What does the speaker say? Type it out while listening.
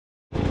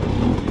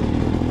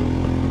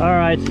All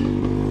right.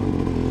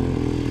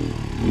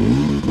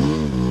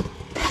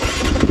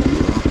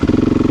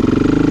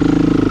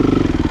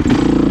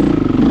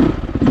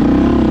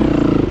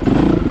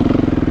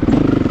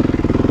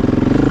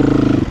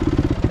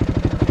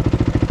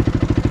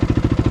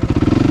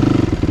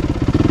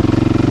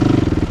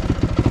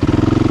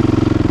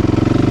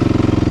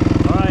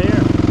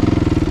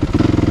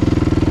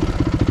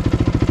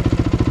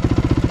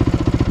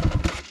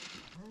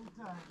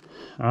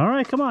 All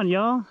right, come on,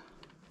 y'all.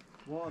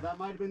 Well, that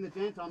might have been the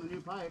dent on the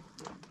new pipe.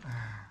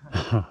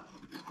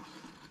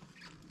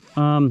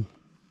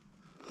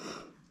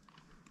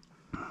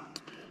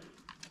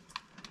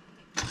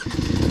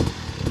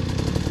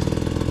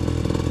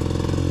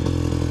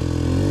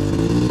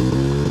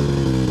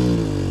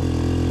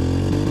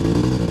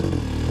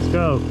 Let's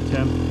go,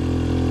 Tim.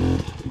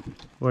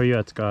 Where are you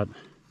at, Scott?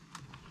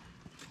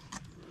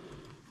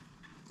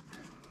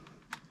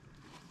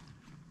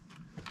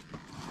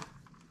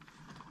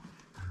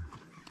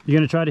 You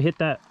gonna try to hit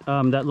that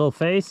that little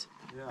face?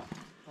 Yeah,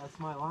 that's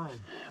my line.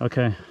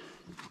 Okay.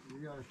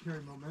 You gotta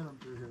carry momentum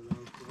through here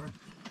though, of course.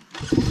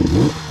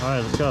 All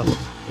right, let's go.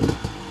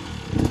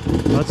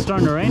 Oh, it's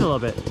starting to rain a little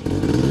bit.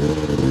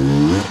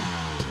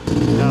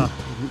 Yeah,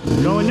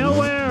 going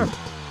nowhere.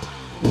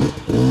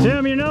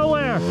 Tim, you're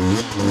nowhere.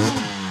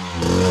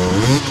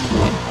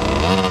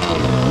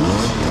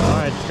 All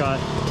right, Scott.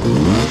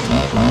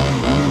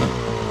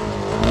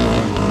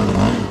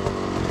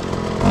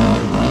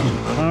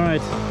 All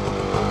right.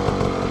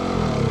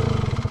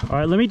 All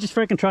right, let me just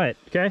freaking try it,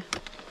 okay?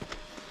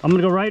 I'm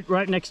gonna go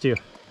right next to you.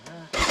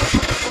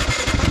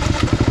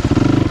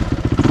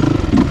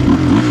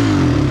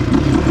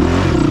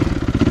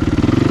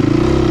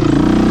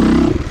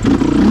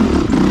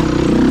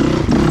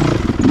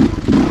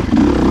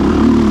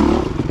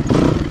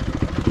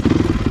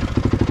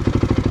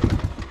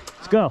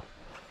 Let's go.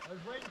 I was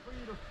waiting for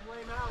you to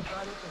flame out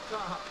right at the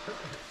top.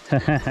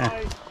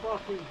 Nice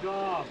fucking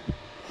job.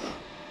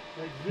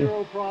 Like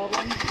zero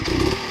problems.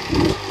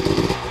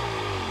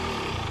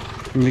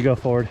 Let me go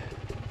forward.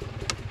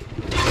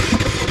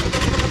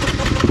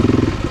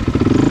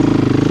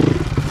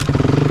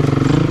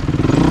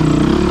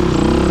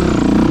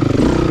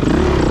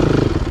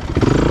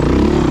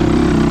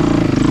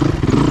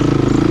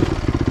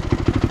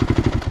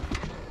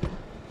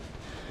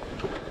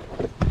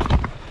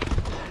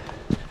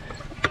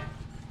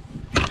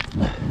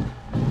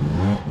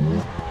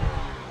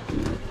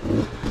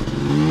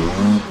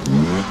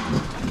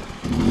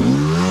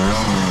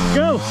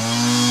 Go!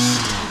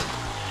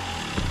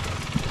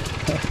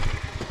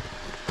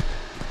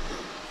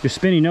 You're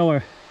spinning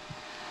nowhere.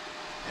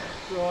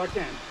 So I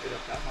can't hit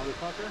up that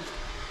motherfucker.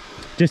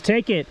 Just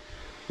take it.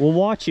 We'll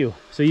watch you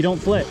so you don't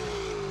flip.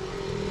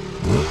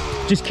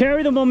 Just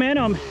carry the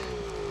momentum.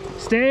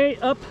 Stay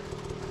up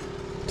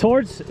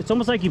towards, it's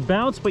almost like you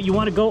bounce, but you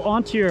want to go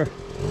onto your,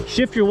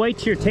 shift your weight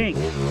to your tank.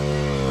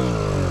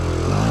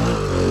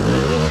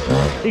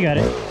 You got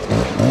it.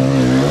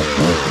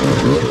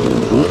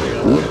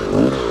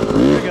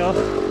 There you go.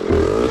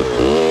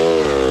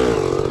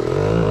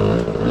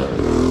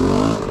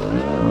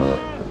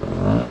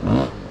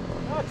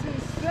 That's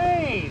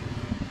insane.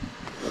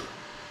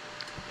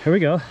 Here we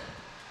go.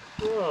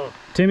 Whoa.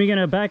 Tim, you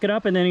gonna back it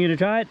up and then you're gonna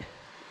try it?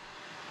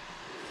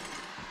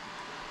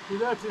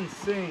 Dude, that's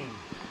insane.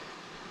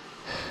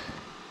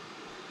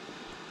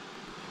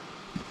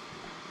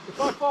 If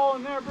I fall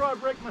in there, bro, I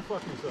break my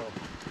fucking self.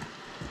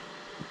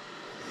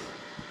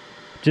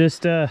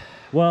 Just,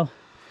 well,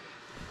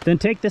 then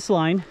take this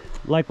line,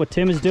 like what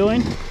Tim is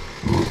doing,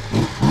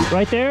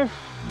 right there.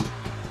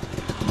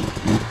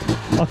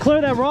 I'll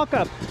clear that rock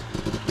up.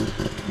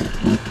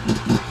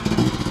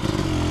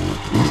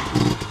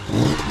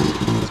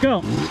 Let's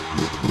go.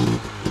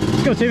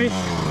 Let's go, Timmy.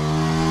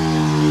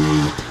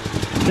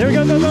 There we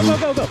go, go, go, go,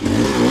 go, go.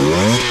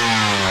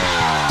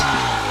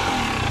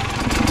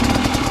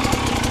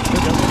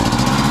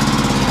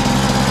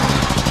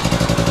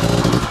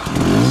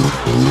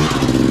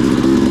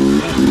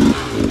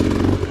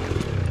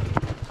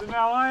 So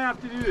now I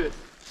have to do this.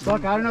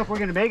 Fuck, I don't know if we're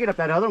gonna make it up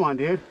that other one,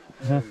 dude.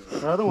 The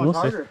other one's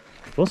harder.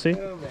 We'll see.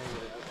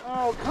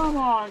 Oh, come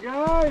on,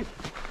 guys.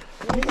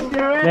 You can do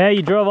it. Yeah,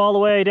 you drove all the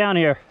way down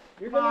here.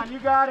 Come on, you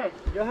got it.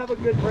 You'll have a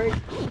good break,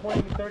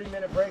 20 to 30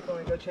 minute break when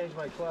we go change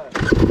my clutch.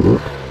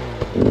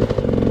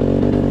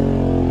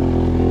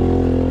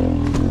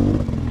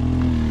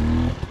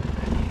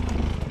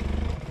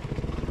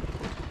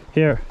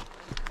 Here.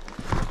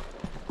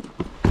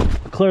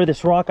 Clear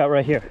this rock out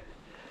right here.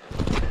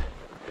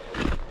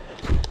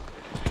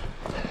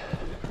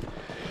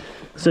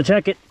 So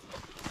check it.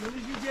 As soon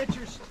as you get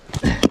your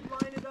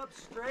line it up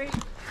straight,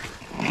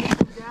 get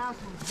some gas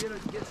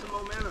and get some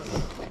momentum.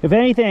 If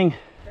anything,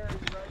 Carries you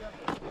right up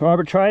there.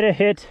 Robert, try to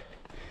hit,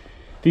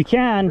 if you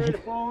can, Ready to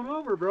falling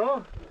over,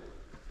 bro.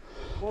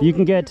 you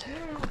can get,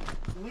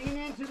 Lean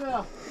into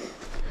the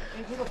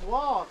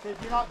wall because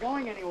you're not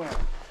going anywhere.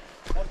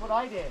 That's what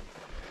I did.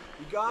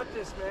 You got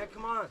this, man.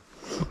 Come on.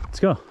 let's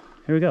go.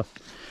 Here we go.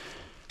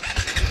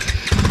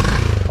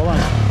 Hold on.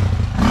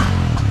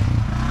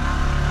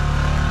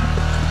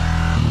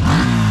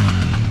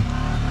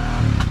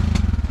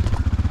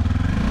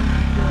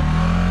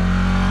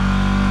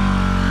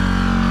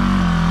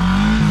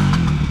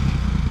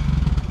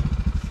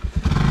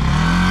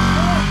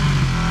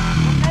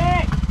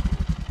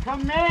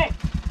 commit.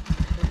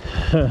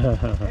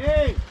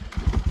 Hey,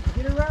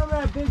 Get around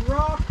that big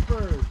rock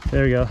first.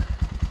 There we go.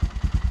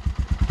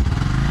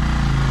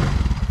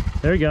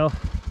 There we go.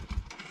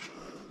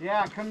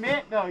 yeah,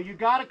 commit though. You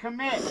gotta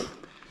commit.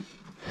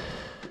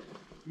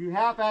 You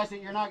half-ass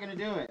it, you're not gonna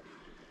do it.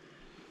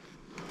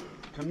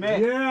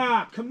 Commit.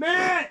 Yeah,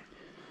 commit!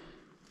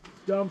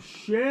 Dumb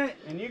shit.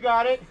 And you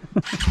got it.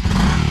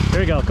 There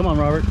we go. Come on,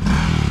 Robert.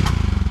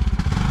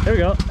 There we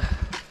go.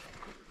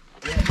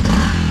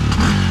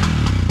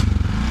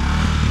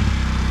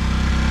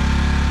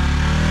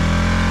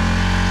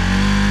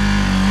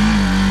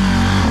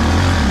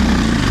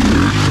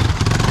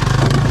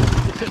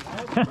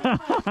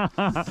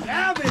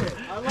 Stab it!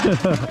 I like the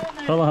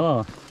commitment. Hold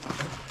on,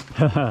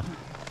 hold on.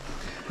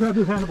 Grab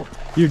this handle.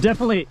 You're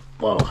definitely,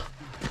 whoa,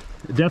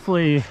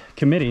 definitely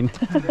committing.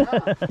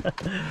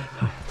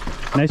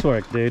 Nice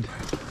work, dude.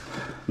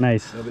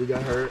 Nice. Nobody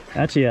got hurt.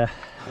 Actually,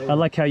 I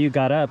like how you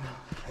got up,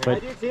 I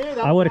but do too. That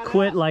I was would have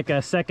quit badass. like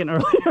a second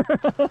earlier.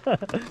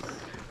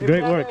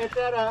 Great work. If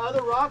that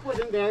other rock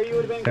wasn't there, you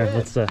would have been Okay,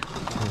 good. let's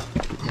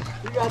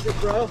You got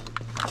this, bro.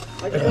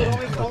 Like I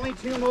said, only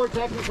 2 more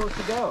technicals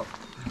to go.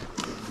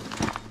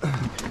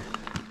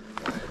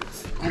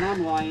 And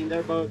I'm lying.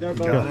 They're both.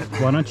 go.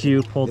 Why don't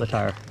you pull the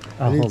tire?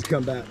 I I'll need hold. to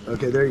come back.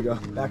 Okay, there you go.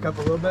 Back up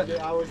a little bit.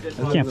 I was just.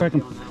 Can't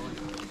frickin'. on that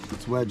one.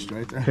 It's wedged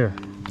right there. Here,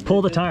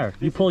 pull the tire.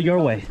 You pull your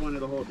way One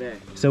of the whole day.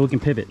 so we can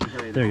pivot.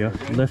 There you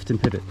go. Lift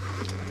and pivot.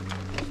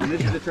 And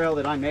this is the trail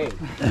that I made,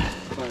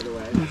 by the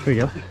way. There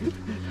you go.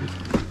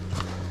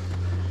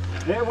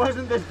 It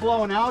wasn't this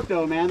blowing out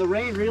though, man. The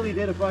rain really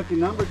did a fucking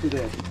number to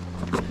this.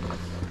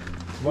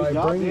 Why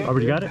job, bring dude. it?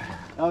 Robert, you got it?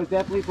 That was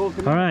definitely full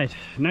commitment. All right.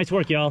 Nice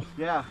work, y'all.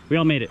 Yeah. We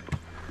all made it.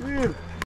 Whew.